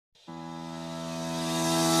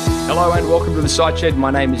Hello and welcome to the Site Shed.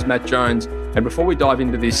 My name is Matt Jones, and before we dive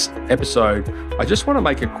into this episode, I just want to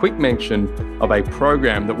make a quick mention of a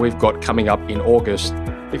program that we've got coming up in August.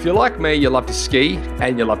 If you're like me, you love to ski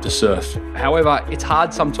and you love to surf. However, it's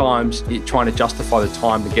hard sometimes trying to justify the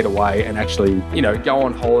time to get away and actually, go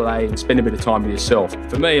on holiday and spend a bit of time with yourself.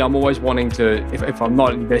 For me, I'm always wanting to, if I'm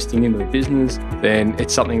not investing into the business, then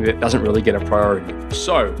it's something that doesn't really get a priority.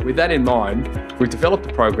 So with that in mind, we've developed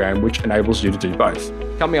a program which enables you to do both.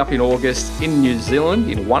 Coming up in August in New Zealand,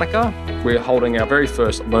 in Wanaka, we're holding our very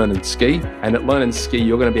first Learn and Ski. And at Learn and Ski,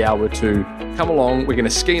 you're going to be able to come along. We're going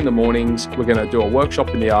to ski in the mornings. We're going to do a workshop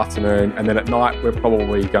in the afternoon. And then at night, we're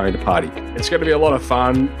probably going to party. It's going to be a lot of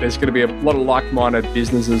fun. There's going to be a lot of like-minded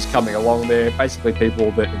businesses coming along there. Basically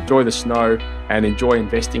people that enjoy the snow and enjoy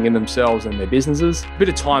investing in themselves and their businesses. A bit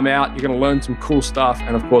of time out. You're going to learn some cool stuff.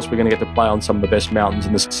 And of course, we're going to get to play on some of the best mountains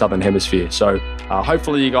in the Southern Hemisphere. So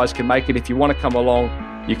hopefully you guys can make it. If you want to come along,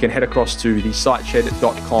 you can head across to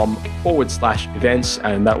thesiteshed.com/events,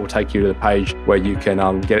 and that will take you to the page where you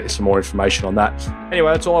can get some more information on that.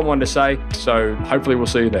 Anyway, that's all I wanted to say. So hopefully we'll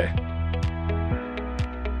see you there.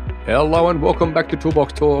 Hello and welcome back to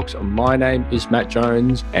Toolbox Talks. My name is Matt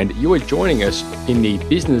Jones, and you are joining us in the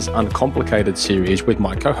Business Uncomplicated series with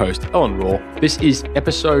my co-host, Ellen Rohr. This is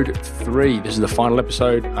episode 3. This is the final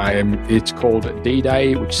episode. It's called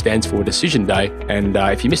D-Day, which stands for Decision Day. And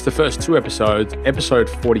if you missed the first 2 episodes, episode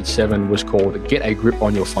 47 was called Get a Grip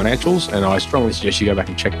on Your Financials, and I strongly suggest you go back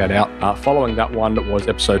and check that out. Following that one was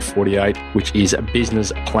episode 48, which is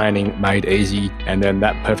Business Planning Made Easy, and then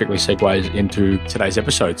that perfectly segues into today's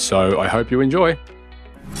episode. So I hope you enjoy.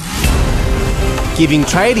 Giving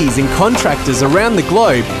tradies and contractors around the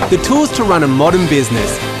globe the tools to run a modern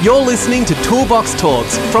business. You're listening to Toolbox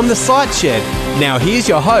Talks from the Site Shed. Now here's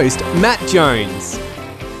your host, Matt Jones.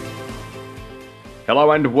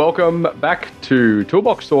 Hello and welcome back to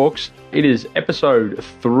Toolbox Talks. It is episode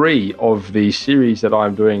 3 of the series that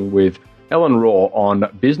I'm doing with Ellen Rohr on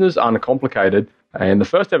Business Uncomplicated. And the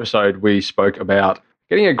first episode, we spoke about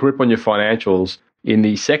getting a grip on your financials. In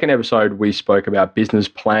the second episode, we spoke about business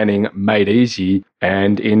planning made easy.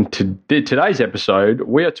 And in today's episode,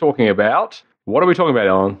 we are talking about, what are we talking about,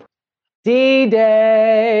 Ellen?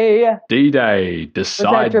 D-Day. D-Day,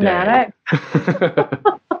 decide Was that dramatic?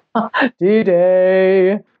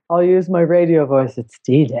 D-Day. I'll use my radio voice. It's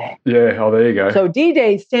D-Day. Yeah, oh, there you go. So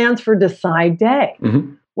D-Day stands for Decide Day.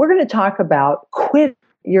 Mm-hmm. We're going to talk about quit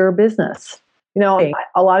your business.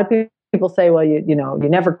 A lot of people say, well, you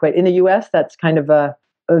never quit. In the U.S., that's kind of a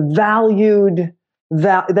valued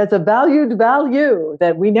value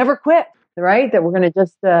that we never quit, right? That we're going to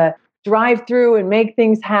just drive through and make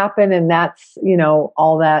things happen, and that's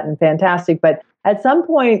all that and fantastic. But at some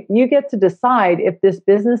point, you get to decide if this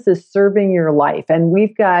business is serving your life, and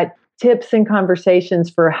we've got tips and conversations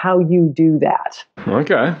for how you do that.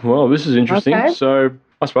 Okay, well, this is interesting. Okay. So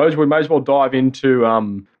I suppose we may as well dive into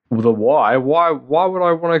the why. Why would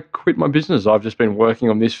I want to quit my business? I've just been working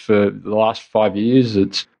on this for the last 5 years.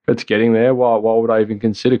 It's getting there. Why would I even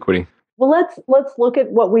consider quitting? Well, let's look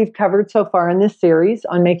at what we've covered so far in this series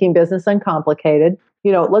on making business uncomplicated.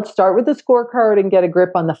 Let's start with the scorecard and get a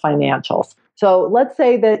grip on the financials. So let's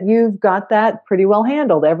say that you've got that pretty well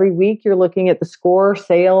handled. Every week you're looking at the score,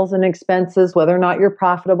 sales and expenses, whether or not you're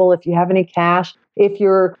profitable, if you have any cash, if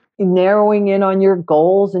you're narrowing in on your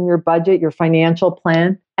goals and your budget, your financial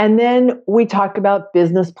plan. And then we talked about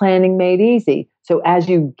business planning made easy. So as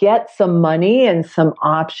you get some money and some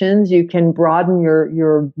options, you can broaden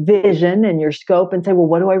your vision and your scope and say, well,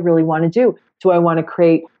 what do I really want to do? Do I want to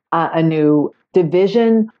create a new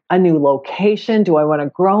division, a new location? Do I want to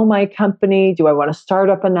grow my company? Do I want to start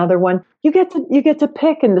up another one? You get to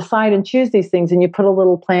pick and decide and choose these things, and you put a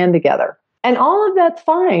little plan together. And all of that's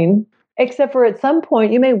fine, except for at some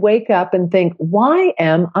point you may wake up and think, why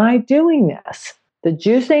am I doing this? The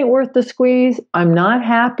juice ain't worth the squeeze. I'm not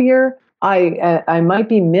happier. I might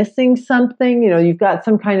be missing something. You've got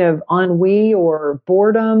some kind of ennui or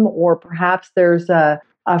boredom, or perhaps there's a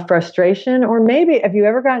frustration, or maybe have you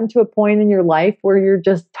ever gotten to a point in your life where you're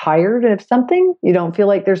just tired of something? You don't feel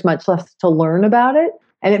like there's much left to learn about it,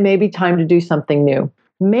 and it may be time to do something new.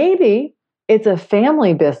 Maybe it's a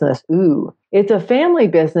family business. It's a family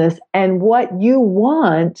business, and what you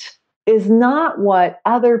want is not what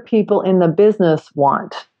other people in the business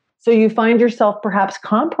want. So you find yourself perhaps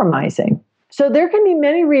compromising. So there can be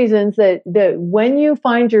many reasons that when you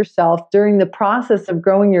find yourself during the process of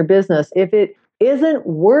growing your business, if it isn't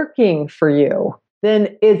working for you,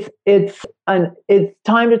 then it's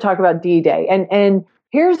time to talk about D-Day. And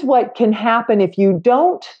here's what can happen if you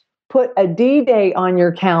don't put a D-Day on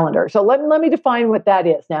your calendar. So let me define what that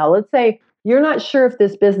is. Now, let's say you're not sure if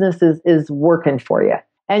this business is working for you.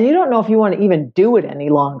 And you don't know if you want to even do it any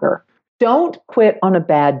longer. Don't quit on a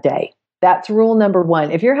bad day. That's rule number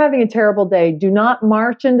one. If you're having a terrible day, do not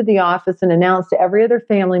march into the office and announce to every other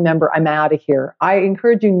family member, I'm out of here. I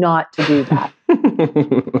encourage you not to do that.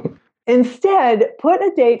 Instead, put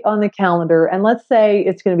a date on the calendar, and let's say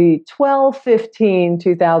it's going to be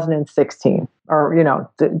 12/15/2016,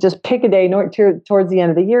 or, just pick a day towards the end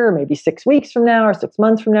of the year, or maybe 6 weeks from now or 6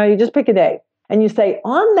 months from now. You just pick a day, and you say,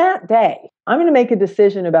 on that day, I'm going to make a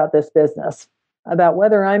decision about this business, about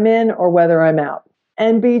whether I'm in or whether I'm out.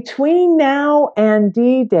 And between now and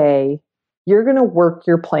D-Day, you're going to work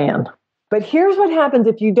your plan. But here's what happens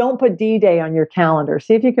if you don't put D-Day on your calendar.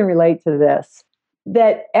 See if you can relate to this.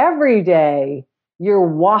 That every day you're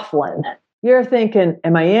waffling. You're thinking,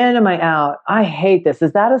 am I in? Am I out? I hate this.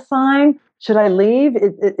 Is that a sign? Should I leave?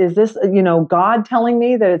 Is this, God telling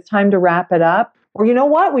me that it's time to wrap it up? Or you know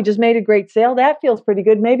what? We just made a great sale. That feels pretty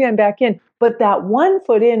good. Maybe I'm back in. But that 1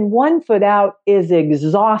 foot in, 1 foot out is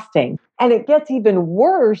exhausting. And it gets even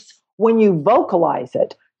worse when you vocalize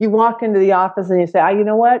it. You walk into the office and you say, you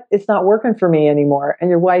know what? It's not working for me anymore. And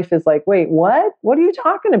your wife is like, wait, what? What are you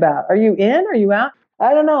talking about? Are you in? Are you out?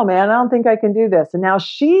 I don't know, man. I don't think I can do this. And now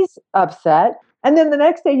she's upset. And then the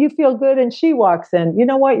next day you feel good and she walks in. You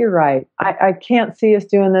know what? You're right. I can't see us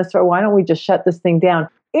doing this. Or why don't we just shut this thing down?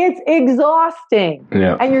 It's exhausting.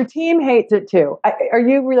 Yeah. And your team hates it too. Are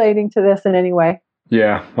you relating to this in any way?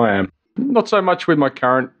 Yeah, I am. Not so much with my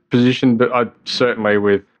current position, but certainly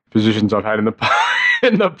with positions I've had in the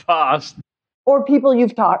past. Or people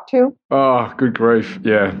you've talked to. Oh, good grief.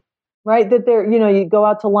 Yeah. Right? That they're, you go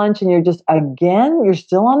out to lunch and you're just, you're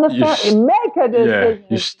still on the phone. Make a decision. Yeah,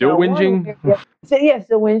 you're still whinging.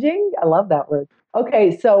 Still whinging. I love that word.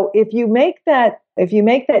 Okay, so if you make that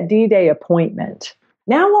D-Day appointment,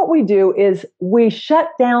 now what we do is we shut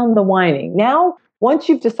down the whining. Now, once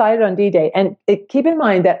you've decided on D-Day, and keep in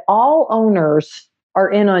mind that all owners are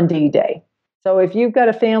in on D-Day. So if you've got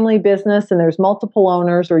a family business and there's multiple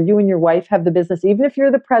owners, or you and your wife have the business, even if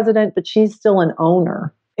you're the president, but she's still an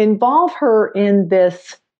owner, involve her in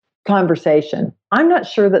this conversation. I'm not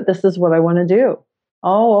sure that this is what I want to do.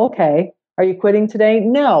 Oh, okay. Are you quitting today?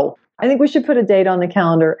 No. I think we should put a date on the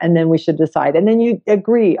calendar and then we should decide. And then you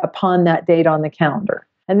agree upon that date on the calendar.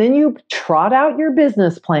 And then you trot out your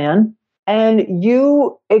business plan and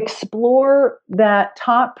you explore that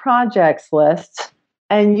top projects list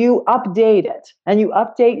and you update it and you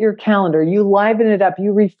update your calendar. You liven it up,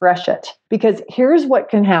 you refresh it. Because here's what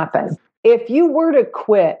can happen. If you were to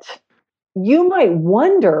quit, you might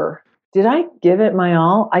wonder, did I give it my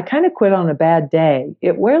all? I kind of quit on a bad day.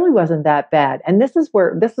 It really wasn't that bad. And this is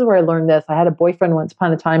where I learned this. I had a boyfriend once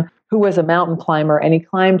upon a time who was a mountain climber, and he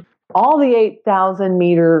climbed all the 8,000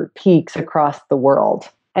 meter peaks across the world.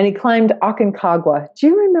 And he climbed Aconcagua. Do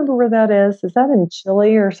you remember where that is? Is that in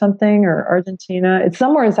Chile or something, or Argentina? It's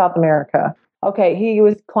somewhere in South America. Okay, he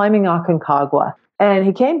was climbing Aconcagua. And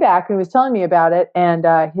he came back and he was telling me about it. And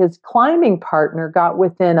his climbing partner got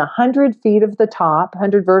within 100 feet of the top,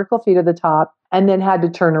 100 vertical feet of the top, and then had to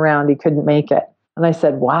turn around. He couldn't make it. And I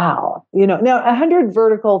said, wow. Now 100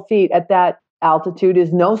 vertical feet at that altitude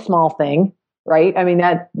is no small thing, right? I mean,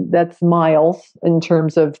 that's miles in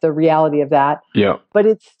terms of the reality of that. Yeah. But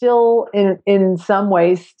it's still, in some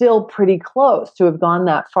ways, still pretty close to have gone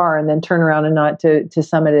that far and then turn around and not to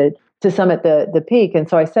summit the peak. And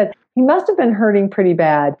so I said, he must have been hurting pretty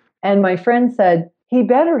bad. And my friend said, he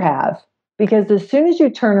better have, because as soon as you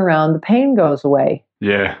turn around, the pain goes away.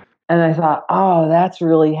 Yeah. And I thought, oh, that's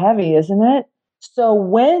really heavy, isn't it? So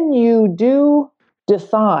when you do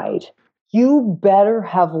decide, you better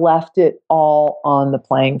have left it all on the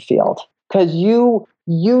playing field, because you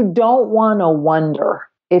don't want to wonder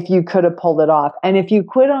if you could have pulled it off. And if you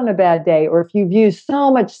quit on a bad day, or if you've used so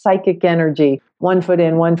much psychic energy, 1 foot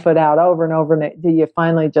in, 1 foot out, over and over, and you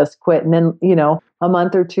finally just quit. And then, a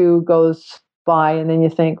month or two goes by and then you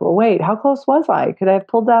think, well, wait, how close was I? Could I have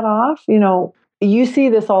pulled that off? You see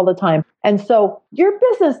this all the time. And so your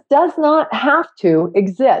business does not have to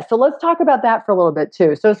exist. So let's talk about that for a little bit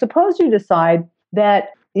too. So suppose you decide that,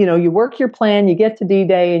 you work your plan, you get to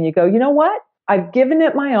D-Day and you go, you know what? I've given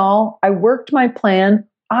it my all. I worked my plan.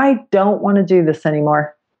 I don't want to do this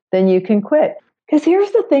anymore. Then you can quit. Because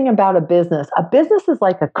here's the thing about a business. A business is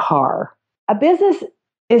like a car. A business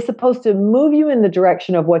is supposed to move you in the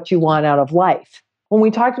direction of what you want out of life. When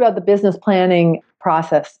we talked about the business planning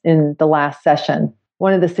process in the last session,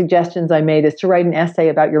 one of the suggestions I made is to write an essay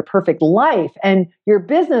about your perfect life. And your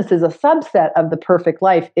business is a subset of the perfect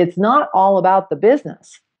life. It's not all about the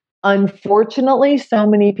business. Unfortunately, so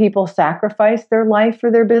many people sacrifice their life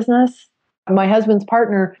for their business. My husband's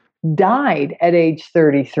partner died at age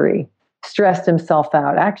 33, stressed himself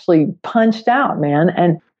out, actually punched out, man.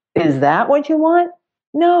 And is that what you want?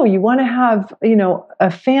 No, you want to have,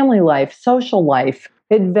 a family life, social life,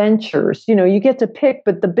 adventures. You get to pick,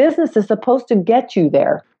 but the business is supposed to get you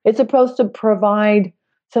there. It's supposed to provide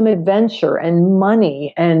some adventure and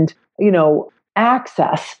money and,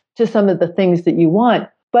 access to some of the things that you want.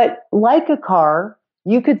 But like a car,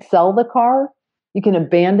 you could sell the car, you can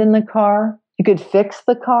abandon the car, you could fix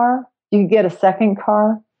the car, you could get a second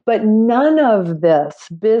car, but none of this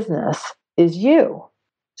business is you.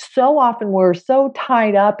 So often we're so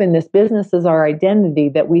tied up in this business as our identity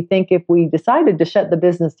that we think if we decided to shut the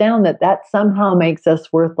business down, that somehow makes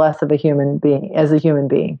us worth less of a human being, as a human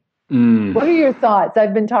being. What are your thoughts?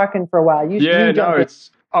 I've been talking for a while.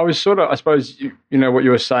 I was sort of, I suppose, what you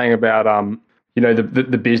were saying about,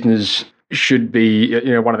 the business should be,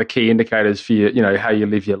 one of the key indicators for your, how you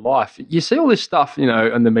live your life. You see all this stuff,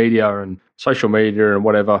 in the media and social media and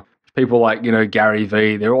whatever. People like, Gary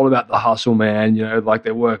Vee, they're all about the hustle, man. Like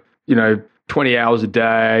they work, 20 hours a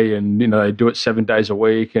day and, they do it 7 days a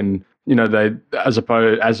week. And, they, as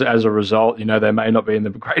a result, they may not be in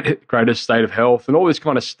the greatest state of health and all this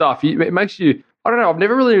kind of stuff. It makes you, I don't know, I've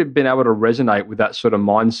never really been able to resonate with that sort of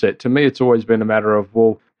mindset. To me, it's always been a matter of,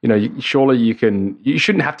 well, surely you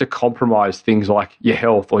shouldn't have to compromise things like your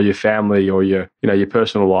health or your family or your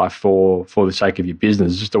personal life for the sake of your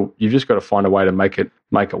business. You've just got to find a way to make it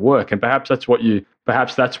work. And perhaps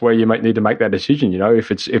that's where you might need to make that decision.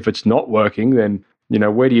 If it's not working, then,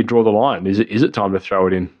 where do you draw the line? Is it time to throw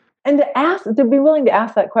it in? And to be willing to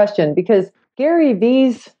ask that question, because Gary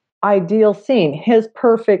Vee's ideal scene, his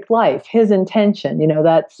perfect life, his intention,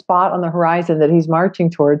 that spot on the horizon that he's marching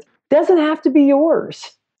towards, doesn't have to be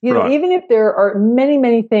yours. Right. Even if there are many,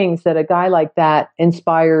 many things that a guy like that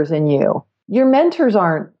inspires in you, your mentors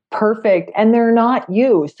aren't perfect and they're not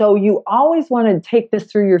you. So you always want to take this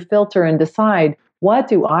through your filter and decide, what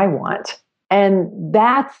do I want? And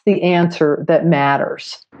that's the answer that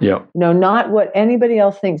matters. Yeah. Not what anybody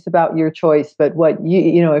else thinks about your choice, but what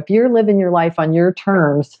if you're living your life on your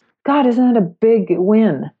terms, God, isn't that a big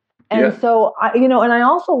win? And so, and I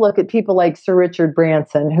also look at people like Sir Richard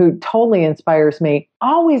Branson, who totally inspires me,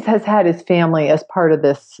 always has had his family as part of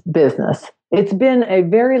this business. It's been a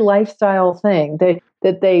very lifestyle thing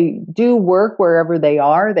that they do work wherever they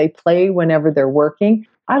are. They play whenever they're working.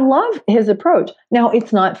 I love his approach. Now,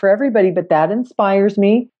 it's not for everybody, but that inspires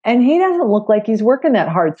me. And he doesn't look like he's working that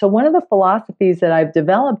hard. So one of the philosophies that I've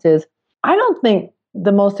developed is, I don't think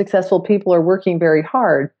the most successful people are working very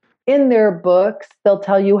hard. In their books, they'll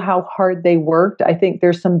tell you how hard they worked. I think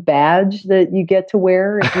there's some badge that you get to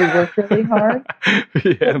wear if you work really hard.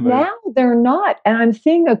 But now they're not. And I'm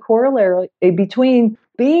seeing a corollary between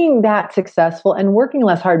being that successful and working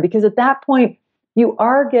less hard, because at that point, you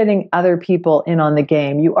are getting other people in on the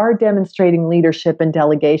game. You are demonstrating leadership and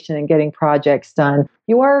delegation and getting projects done.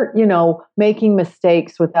 You are, making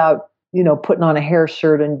mistakes without, putting on a hair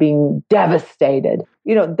shirt and being devastated.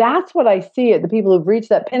 That's what I see at the people who've reached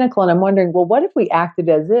that pinnacle. And I'm wondering, well, what if we acted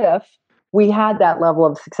as if we had that level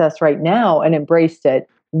of success right now and embraced it?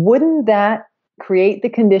 Wouldn't that create the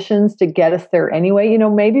conditions to get us there anyway?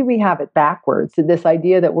 Maybe we have it backwards. This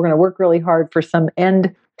idea that we're going to work really hard for some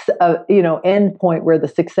end point where the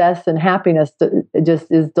success and happiness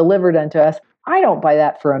just is delivered unto us. I don't buy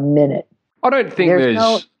that for a minute. I don't think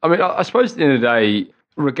I suppose at the end of the day,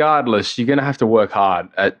 regardless, you're going to have to work hard.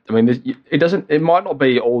 It might not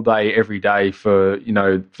be all day, every day for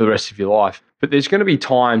the rest of your life, but there's going to be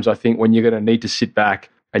times, I think, when you're going to need to sit back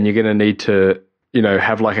and you're going to need to,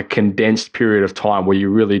 have like a condensed period of time where you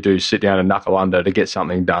really do sit down and knuckle under to get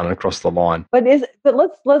something done across the line. But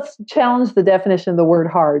let's challenge the definition of the word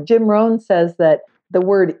hard. Jim Rohn says that the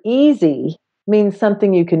word easy means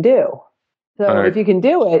something you can do. So if you can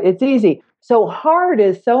do it, it's easy. So hard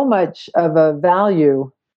is so much of a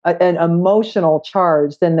value, an emotional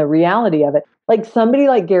charge than the reality of it. Like somebody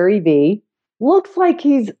like Gary Vee looks like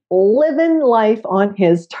he's living life on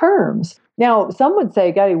his terms. Now, some would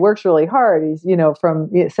say, God, he works really hard. He's, from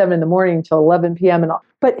 7 a.m. till 11 p.m. and all.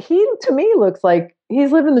 But he, to me, looks like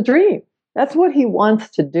he's living the dream. That's what he wants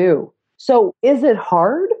to do. So is it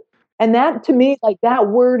hard? And that, to me, like that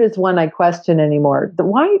word is one I question anymore.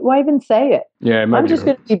 Why even say it? Yeah, I'm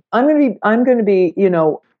going to be,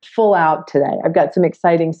 full out today. I've got some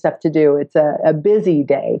exciting stuff to do. It's a busy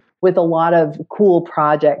day with a lot of cool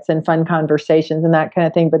projects and fun conversations and that kind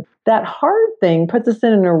of thing. But that hard thing puts us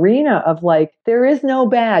in an arena of like, there is no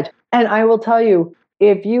badge. And I will tell you,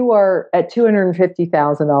 if you are at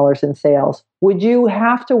 $250,000 in sales, would you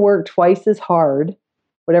have to work twice as hard,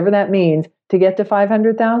 whatever that means, to get to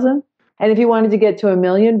 500,000? And if you wanted to get to 1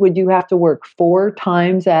 million, would you have to work 4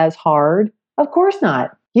 times as hard? Of course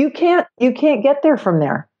not. You can't get there from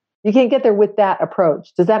there. You can't get there with that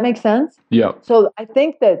approach. Does that make sense? Yeah. So I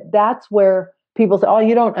think that that's where people say, oh,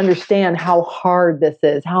 you don't understand how hard this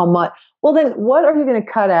is, how much. Well, then what are you going to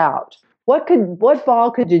cut out? What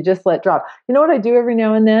ball could you just let drop? You know what I do every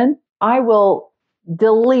now and then? I will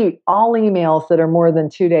delete all emails that are more than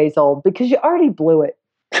 2 days old because you already blew it.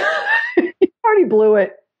 You already blew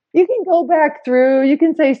it. You can go back through. You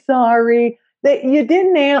can say sorry that you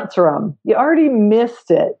didn't answer them. You already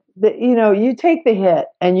missed it. That you take the hit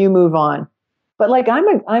and you move on. But like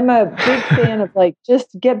I'm a big fan of like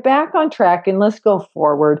just get back on track and let's go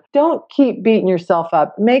forward. Don't keep beating yourself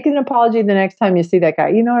up. Make an apology the next time you see that guy.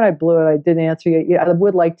 You know what? I blew it. I didn't answer you. Yeah, I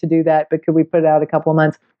would like to do that, but could we put it out a couple of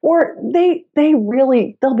months? Or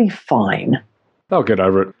they'll be fine. They'll get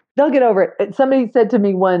over it. They'll get over it. Somebody said to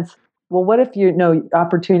me once, well, what if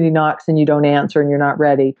opportunity knocks and you don't answer and you're not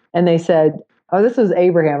ready? And they said, oh, this was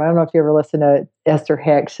Abraham. I don't know if you ever listened to Esther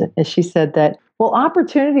Hicks. And she said that, well,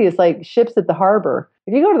 opportunity is like ships at the harbor.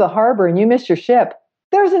 If you go to the harbor and you miss your ship,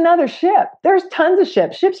 there's another ship. There's tons of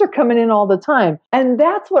ships. Ships are coming in all the time. And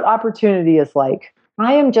that's what opportunity is like.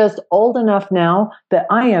 I am just old enough now that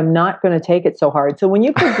I am not going to take it so hard. So when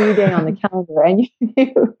you put D-Day on the calendar and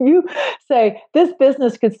you say this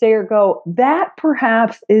business could stay or go, that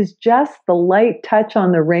perhaps is just the light touch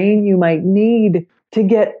on the rain you might need to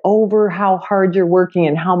get over how hard you're working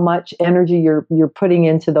and how much energy you're putting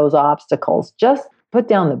into those obstacles. Just put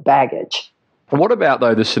down the baggage. And what about,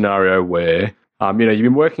 though, the scenario where, you've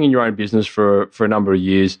been working in your own business for a number of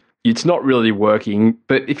years, it's not really working,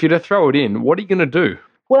 but if you're to throw it in, what are you going to do?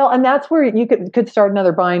 Well, and that's where you could start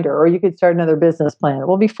another binder or you could start another business plan.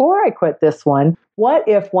 Well, before I quit this one, what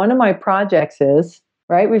if one of my projects is,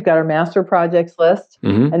 right, we've got our master projects list,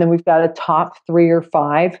 and then we've got a top 3 or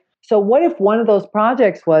 5. So what if one of those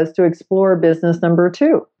projects was to explore business number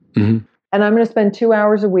 2? And I'm going to spend 2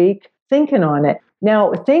 hours a week thinking on it.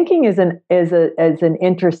 Now, thinking is an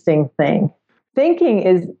interesting thing. Thinking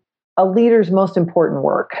is a leader's most important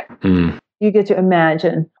work. You get to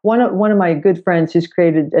imagine. One of my good friends who's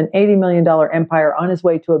created an $80 million empire on his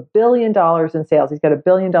way to $1 billion in sales. He's got $1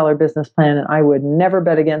 billion business plan, and I would never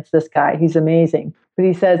bet against this guy. He's amazing. But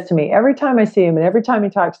he says to me, every time I see him and every time he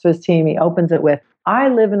talks to his team, he opens it with, I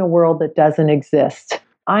live in a world that doesn't exist.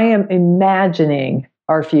 I am imagining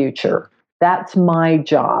our future. That's my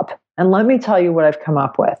job. And let me tell you what I've come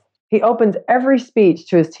up with. He opens every speech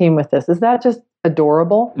to his team with this. Is that just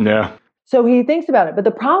adorable? Yeah. So he thinks about it. But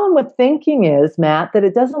the problem with thinking is, Matt, that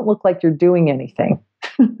it doesn't look like you're doing anything.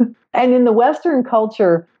 And in the Western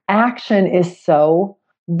culture, action is so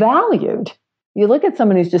valued. You look at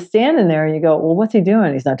someone who's just standing there and you go, well, what's he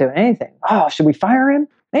doing? He's not doing anything. Oh, should we fire him?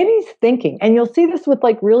 Maybe he's thinking. And you'll see this with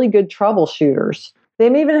like really good troubleshooters. They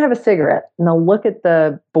may even have a cigarette and they'll look at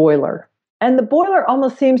the boiler. And the boiler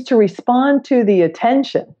almost seems to respond to the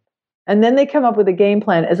attention. And then they come up with a game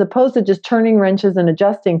plan as opposed to just turning wrenches and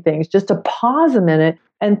adjusting things, just to pause a minute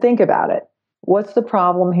and think about it. What's the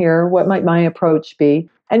problem here? What might my approach be?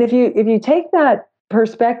 And if you take that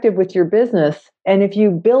perspective with your business, and if you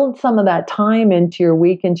build some of that time into your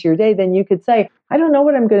week, into your day, then you could say, I don't know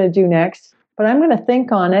what I'm going to do next, but I'm going to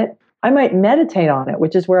think on it. I might meditate on it,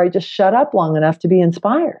 which is where I just shut up long enough to be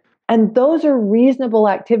inspired. And those are reasonable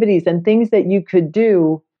activities and things that you could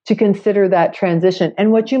do to consider that transition.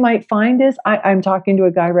 And what you might find is, I'm talking to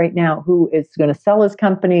a guy right now who is going to sell his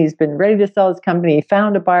company. He's been ready to sell his company. He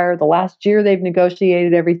found a buyer. The last year they've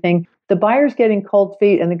negotiated everything. The buyer's getting cold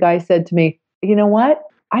feet. And the guy said to me, you know what?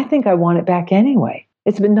 I think I want it back anyway.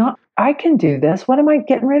 I can do this. What am I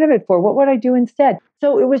getting rid of it for? What would I do instead?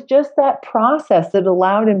 So it was just that process that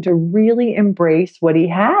allowed him to really embrace what he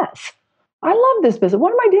has. I love this business.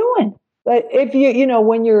 What am I doing? But if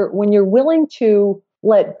when you're willing to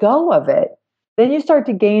let go of it, then you start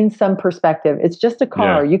to gain some perspective. It's just a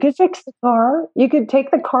car. Yeah. You could fix the car. You could take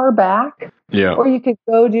the car back. Yeah. Or you could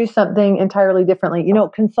go do something entirely differently.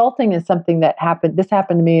 Consulting is something that happened. This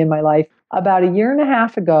happened to me in my life. About 1.5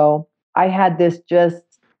 years ago, I had this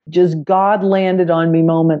just God landed on me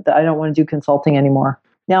moment that I don't want to do consulting anymore.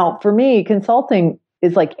 Now, for me, consulting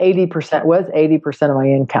is like 80% of my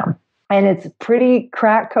income. And it's pretty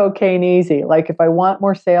crack cocaine easy. Like if I want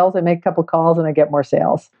more sales, I make a couple calls and I get more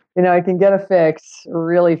sales. I can get a fix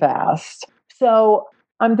really fast. So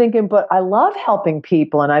I'm thinking, but I love helping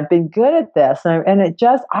people and I've been good at this.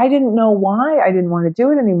 I didn't know why I didn't want to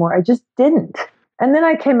do it anymore. I just didn't. And then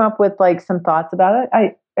I came up with like some thoughts about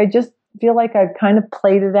it. I just feel like I've kind of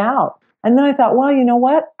played it out. And then I thought, well, you know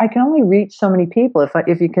what? I can only reach so many people.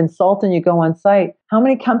 If you consult and you go on site, how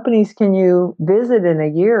many companies can you visit in a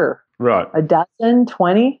year? Right. A dozen,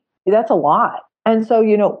 20? That's a lot. And so,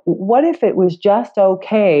 what if it was just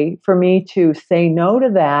okay for me to say no to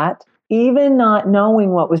that, even not knowing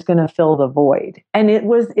what was going to fill the void? And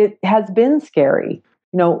it has been scary.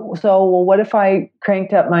 So what if I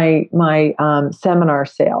cranked up my seminar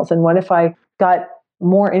sales? And what if I got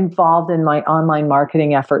more involved in my online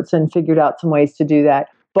marketing efforts and figured out some ways to do that?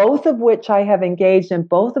 Both of which I have engaged in,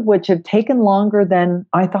 both of which have taken longer than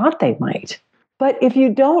I thought they might. But if you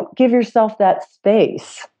don't give yourself that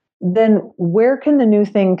space, then where can the new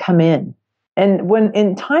thing come in? And when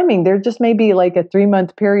in timing, there just may be like a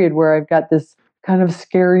 3-month period where I've got this kind of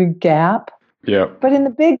scary gap. Yeah. But in the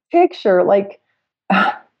big picture,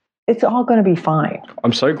 it's all going to be fine.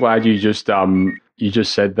 I'm so glad you just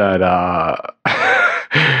said that.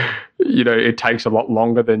 It takes a lot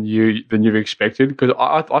longer than you've expected, because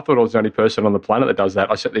I thought I was the only person on the planet that does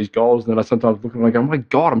that. I set these goals, and then I sometimes look and I go, oh my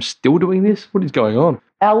God, I'm still doing this? What is going on?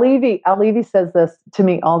 Al Levy says this to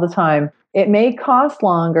me all the time. It may cost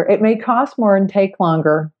longer. It may cost more and take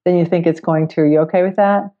longer than you think it's going to. Are you okay with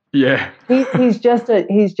that? Yeah. He's just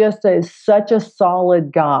such a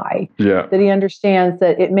solid guy. Yeah. That he understands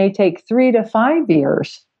that it may take 3 to 5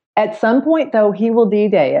 years. At some point, though, he will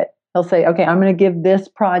D-Day it. He'll say, okay, I'm going to give this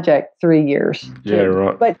project 3 years. Yeah,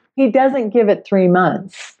 right. But he doesn't give it 3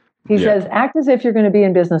 months. He says, act as if you're going to be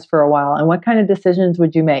in business for a while. And what kind of decisions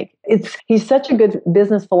would you make? He's such a good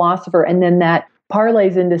business philosopher. And then that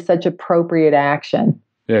parlays into such appropriate action.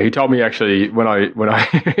 Yeah, he told me actually when I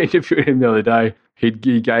interviewed him the other day, he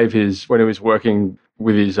gave when he was working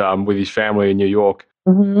with his family in New York,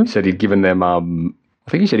 he said he'd given them,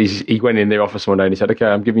 I think he said he went in their office one day and he said, okay,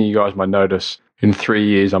 I'm giving you guys my notice. In 3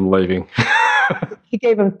 years, I'm leaving. He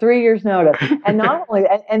gave him 3 years notice. And not only,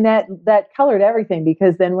 and that colored everything,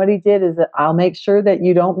 because then what he did is that I'll make sure that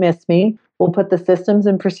you don't miss me. We'll put the systems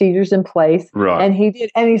and procedures in place. Right. And he did.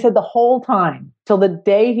 And he said the whole time, till the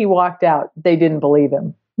day he walked out, they didn't believe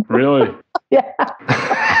him. Really? Yeah.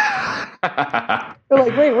 They're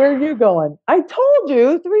like, wait, where are you going? I told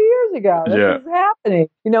you 3 years ago this is happening.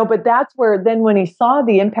 But that's where then when he saw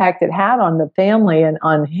the impact it had on the family and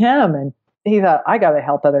on him, and he thought, I got to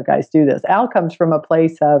help other guys do this. Al comes from a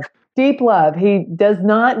place of deep love. He does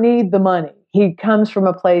not need the money. He comes from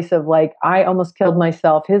a place of I almost killed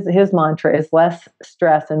myself. His mantra is less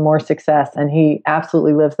stress and more success. And he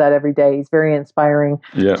absolutely lives that every day. He's very inspiring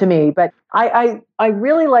to me. But I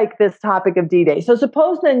really like this topic of D-Day. So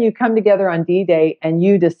suppose then you come together on D-Day and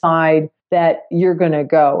you decide that you're going to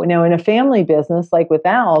go. Now, in a family business like with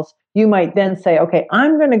Al's, you might then say, okay,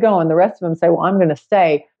 I'm going to go. And the rest of them say, well, I'm going to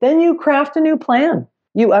stay. Then you craft a new plan.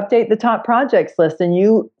 You update the top projects list and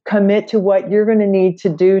you commit to what you're going to need to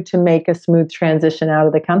do to make a smooth transition out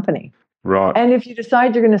of the company. Right. And if you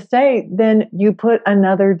decide you're going to stay, then you put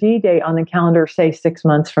another D-Day on the calendar, say 6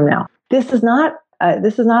 months from now. This is not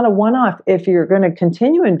a one-off. If you're going to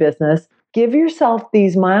continue in business, give yourself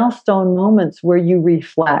these milestone moments where you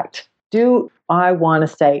reflect. Do I want to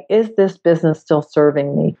stay? Is this business still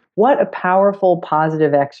serving me? What a powerful,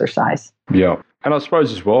 positive exercise. Yeah. And I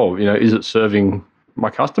suppose as well, is it serving my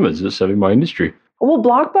customers? Is it serving my industry? Well,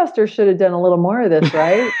 Blockbuster should have done a little more of this,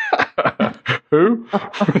 right? Who?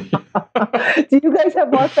 Do you guys have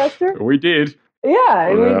Blockbuster? We did.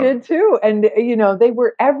 Yeah, we did too. And, they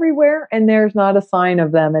were everywhere and there's not a sign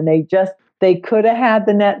of them. And they could have had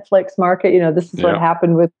the Netflix market. This is what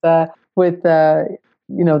happened with the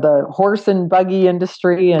horse and buggy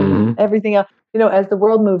industry and everything else. As the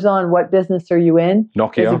world moves on, what business are you in?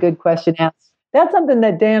 Nokia. Is a good question asked. That's something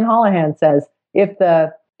that Dan Holohan says. If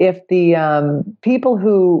the people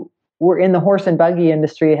who were in the horse and buggy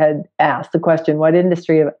industry had asked the question, what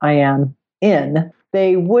industry I am in,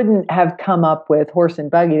 they wouldn't have come up with horse and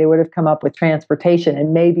buggy. They would have come up with transportation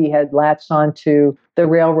and maybe had latched onto the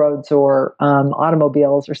railroads or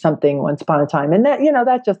automobiles or something once upon a time. And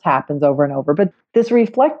that just happens over and over. But this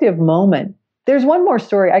reflective moment, there's one more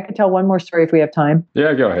story. I could tell one more story if we have time.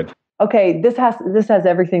 Yeah, go ahead. Okay, this has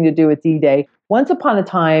everything to do with D-Day. Once upon a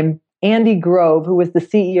time, Andy Grove, who was the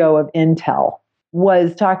CEO of Intel,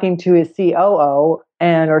 was talking to his COO or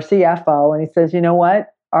CFO, and he says, you know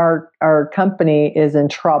what? Our company is in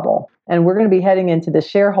trouble, and we're going to be heading into the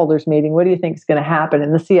shareholders meeting. What do you think is going to happen?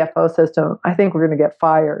 And the CFO says to him, I think we're going to get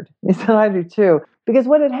fired. He said, I do too. Because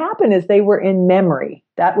what had happened is they were in memory.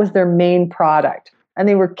 That was their main product. And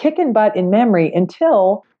they were kicking butt in memory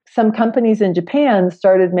until some companies in Japan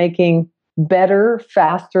started making better,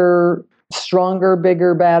 faster, stronger,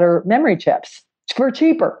 bigger, better memory chips for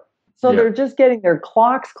cheaper. So they're just getting their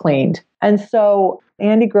clocks cleaned. And so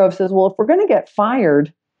Andy Grove says, well, if we're going to get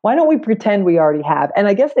fired, Why don't we pretend we already have? And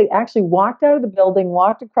I guess they actually walked out of the building,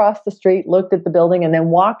 walked across the street, looked at the building, and then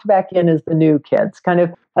walked back in as the new kids, kind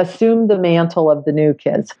of assumed the mantle of the new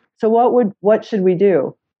kids. So what should we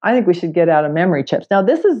do? I think we should get out of memory chips. Now,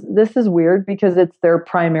 this is weird because it's their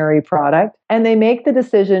primary product, and they make the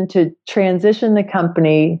decision to transition the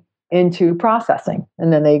company into processing.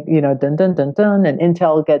 And then they, dun, dun, dun, dun, and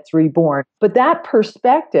Intel gets reborn. But that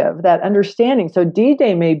perspective, that understanding, so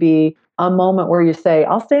D-Day may be a moment where you say,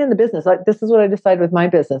 I'll stay in the business. This is what I decided with my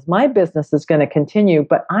business. My business is going to continue,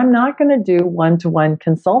 but I'm not going to do one-to-one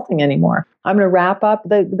consulting anymore. I'm going to wrap up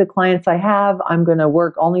the clients I have. I'm going to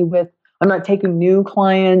work only with, I'm not taking new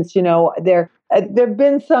clients. There've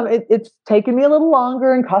been some, it's taken me a little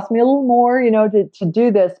longer and cost me a little more, to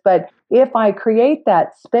do this. But if I create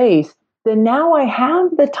that space, then now I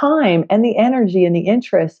have the time and the energy and the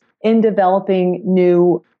interest in developing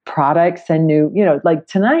new products and new, like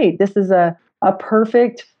tonight, this is a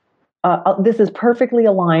perfect, this is perfectly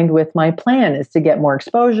aligned with my plan, is to get more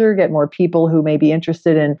exposure, get more people who may be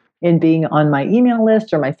interested in being on my email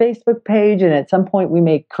list or my Facebook page. And at some point we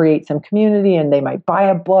may create some community and they might buy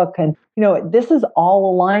a book. And, this is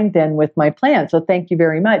all aligned then with my plan. So thank you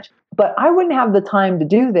very much. But I wouldn't have the time to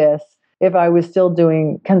do this if I was still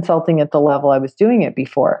doing consulting at the level I was doing it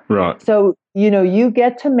before. Right. So, you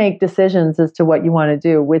get to make decisions as to what you want to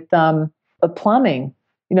do. With plumbing,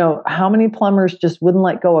 how many plumbers just wouldn't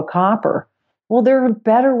let go of copper? Well, there are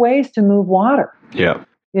better ways to move water. Yeah.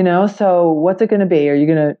 So what's it going to be? Are you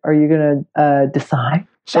going to decide?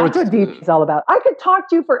 So that's what DP is all about. I could talk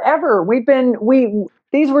to you forever.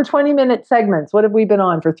 These were 20-minute segments. What have we been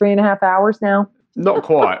on for 3.5 hours now? Not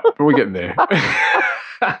quite, but we're getting there.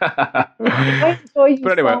 I enjoy you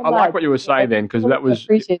But anyway, so I like much. what you were saying then, because that was,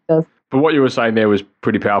 appreciate those. but what you were saying there was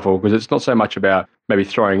pretty powerful, because it's not so much about maybe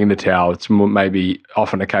throwing in the towel. It's more maybe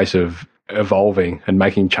often a case of evolving and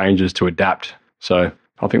making changes to adapt. So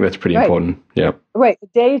I think that's pretty important. Yeah. Right. A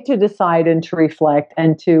day to decide and to reflect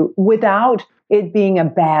and to, without it being a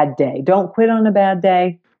bad day. Don't quit on a bad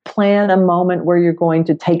day. Plan a moment where you're going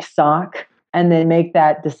to take stock and then make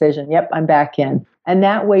that decision. Yep, I'm back in. And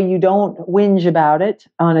that way you don't whinge about it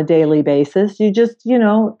on a daily basis. You just,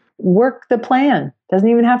 work the plan. Doesn't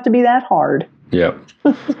even have to be that hard. Yeah.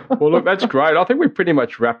 Well, look, that's great. I think we've pretty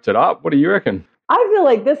much wrapped it up. What do you reckon? I feel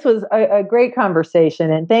like this was a great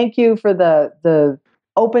conversation. And thank you for the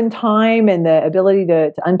open time and the ability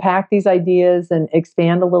to unpack these ideas and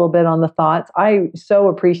expand a little bit on the thoughts. I so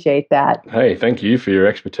appreciate that. Hey, thank you for your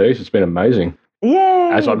expertise. It's been amazing.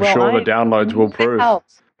 Yay! As I'm sure the downloads will prove.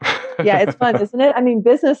 Helps. Yeah, it's fun, isn't it? I mean,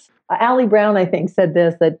 business, Allie Brown, I think, said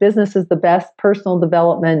this, that business is the best personal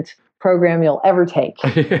development program you'll ever take.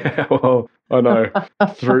 Yeah, well, I know.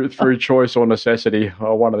 through choice or necessity,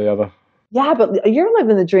 or one or the other. Yeah, but you're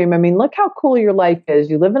living the dream. I mean, look how cool your life is.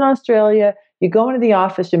 You live in Australia, you go into the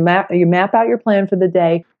office, you map out your plan for the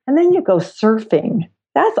day, and then you go surfing.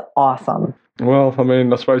 That's awesome. Well, I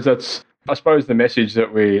mean, I suppose the message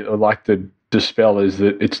that we like to dispel is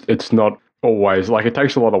that it's not always, like, it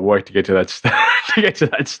takes a lot of work to get to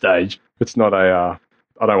that stage. It's not I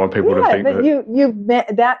don't want people to think that. You've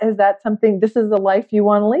met that. Is that something? This is the life you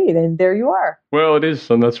want to lead, and there you are. Well, it is,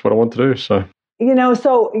 and that's what I want to do. So.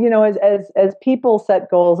 As people set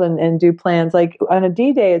goals and do plans, like on a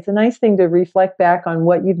D-Day, it's a nice thing to reflect back on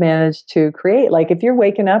what you've managed to create. Like if you're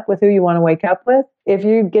waking up with who you want to wake up with, if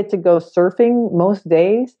you get to go surfing most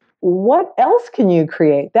days, what else can you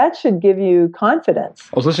create? That should give you confidence.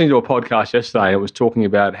 I was listening to a podcast yesterday, and it was talking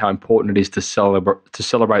about how important it is to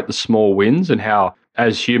celebrate the small wins, and how,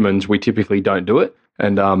 as humans, we typically don't do it.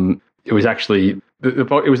 And it was actually...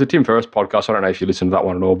 It was the Tim Ferriss podcast. I don't know if you listened to that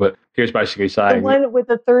one at all, but he was basically saying... The one with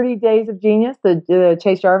the 30 Days of Genius, the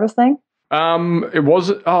Chase Jarvis thing? It was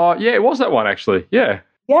that one, actually. Yeah.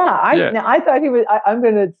 Yeah. Now, I thought he was... I'm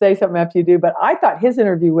going to say something after you do, but I thought his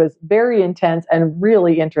interview was very intense and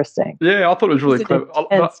really interesting. Yeah, I thought it was really clever.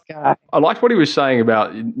 I liked what he was saying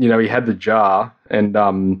about, he had the jar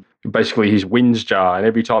and... basically his wins jar, and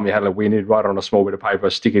every time you had a win, he'd write it on a small bit of paper,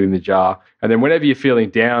 stick it in the jar, and then whenever you're feeling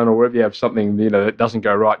down or whenever you have something that doesn't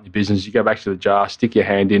go right in your business, you go back to the jar, stick your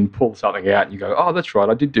hand in, pull something out, and you go, oh, that's right,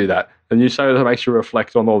 I did do that. And that makes you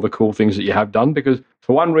reflect on all the cool things that you have done, because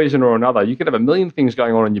for one reason or another, you could have a million things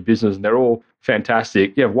going on in your business and they're all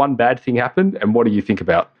fantastic. You have one bad thing happen, and what do you think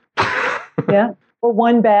about? Yeah. Or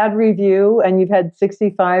one bad review, and you've had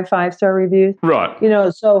 65 5-star reviews. Right.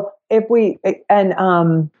 So if we,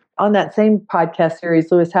 on that same podcast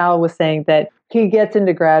series, Lewis Howell was saying that he gets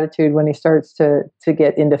into gratitude when he starts to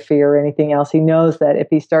get into fear or anything else. He knows that if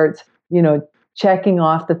he starts, checking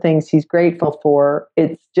off the things he's grateful for,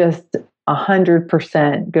 it's just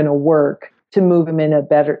 100% going to work to move them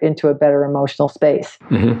into a better emotional space.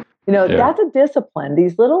 Mm-hmm. That's a discipline.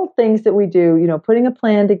 These little things that we do, putting a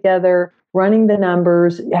plan together, running the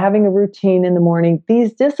numbers, having a routine in the morning,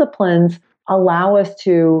 these disciplines allow us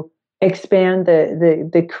to expand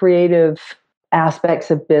the creative aspects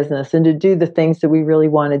of business and to do the things that we really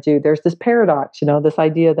want to do. There's this paradox, this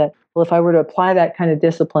idea that, well, if I were to apply that kind of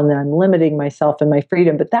discipline, then I'm limiting myself and my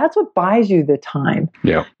freedom. But that's what buys you the time.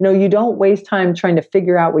 Yeah. You don't waste time trying to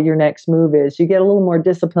figure out what your next move is. You get a little more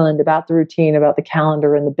disciplined about the routine, about the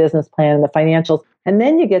calendar and the business plan and the financials. And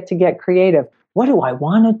then you get creative. What do I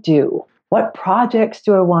want to do? What projects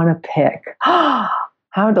do I want to pick?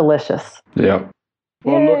 How delicious. Yeah.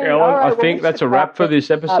 Well, look, Ellen, right, I think that's a wrap for this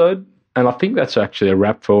episode. And I think that's actually a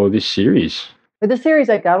wrap for this series. For the series,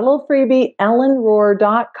 I got a little freebie,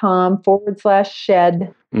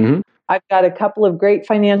 ellenrohr.com/shed. Mm-hmm. I've got a couple of great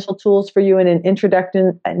financial tools for you and an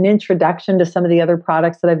introduction to some of the other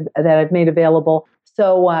products that I've made available.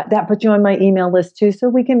 So that puts you on my email list too, so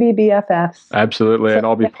we can be BFFs. Absolutely. And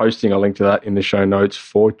I'll be posting a link to that in the show notes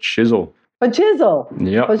for Chisel. For Chisel.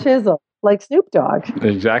 Yeah. For Chisel. Like Snoop Dogg.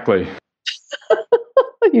 Exactly.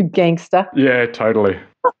 You gangster. Yeah, totally.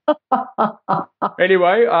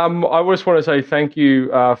 Anyway, I just want to say thank you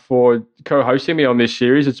for co-hosting me on this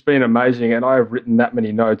series. It's been amazing, and I have written that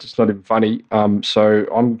many notes. It's not even funny. So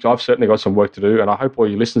I've certainly got some work to do, and I hope all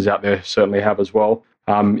you listeners out there certainly have as well.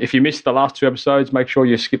 If you missed the last 2 episodes, make sure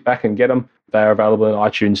you skip back and get them. They are available in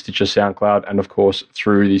iTunes, Stitcher, SoundCloud, and of course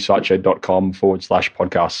through the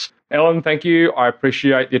siteshed.com/podcasts. Ellen, thank you. I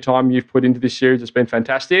appreciate the time you've put into this series. It's been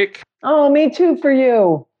fantastic. Oh, me too for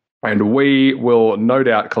you. And we will no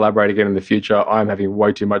doubt collaborate again in the future. I'm having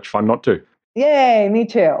way too much fun not to. Yay, me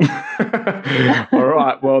too. All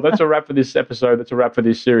right. Well, that's a wrap for this episode. That's a wrap for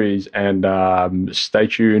this series. And stay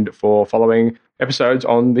tuned for following episodes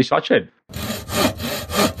on the Siteshed.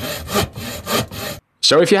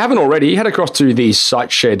 So if you haven't already, head across to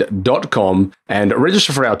thesiteshed.com and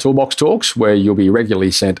register for our Toolbox Talks, where you'll be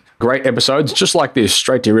regularly sent great episodes just like this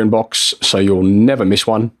straight to your inbox, so you'll never miss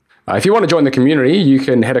one. If you want to join the community, you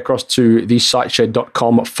can head across to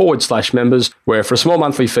thesiteshed.com/members, where for a small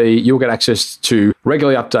monthly fee, you'll get access to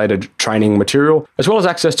regularly updated training material, as well as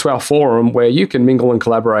access to our forum, where you can mingle and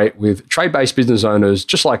collaborate with trade-based business owners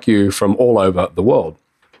just like you from all over the world.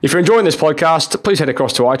 If you're enjoying this podcast, please head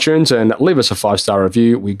across to iTunes and leave us a 5-star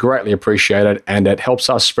review. We greatly appreciate it, and it helps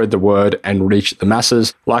us spread the word and reach the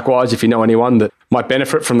masses. Likewise, if you know anyone that might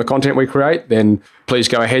benefit from the content we create, then please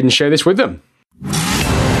go ahead and share this with them.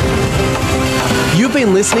 You've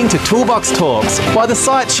been listening to Toolbox Talks by The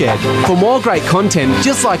Siteshed. For more great content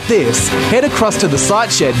just like this, head across to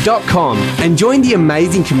thesiteshed.com and join the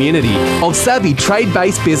amazing community of savvy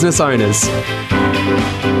trade-based business owners.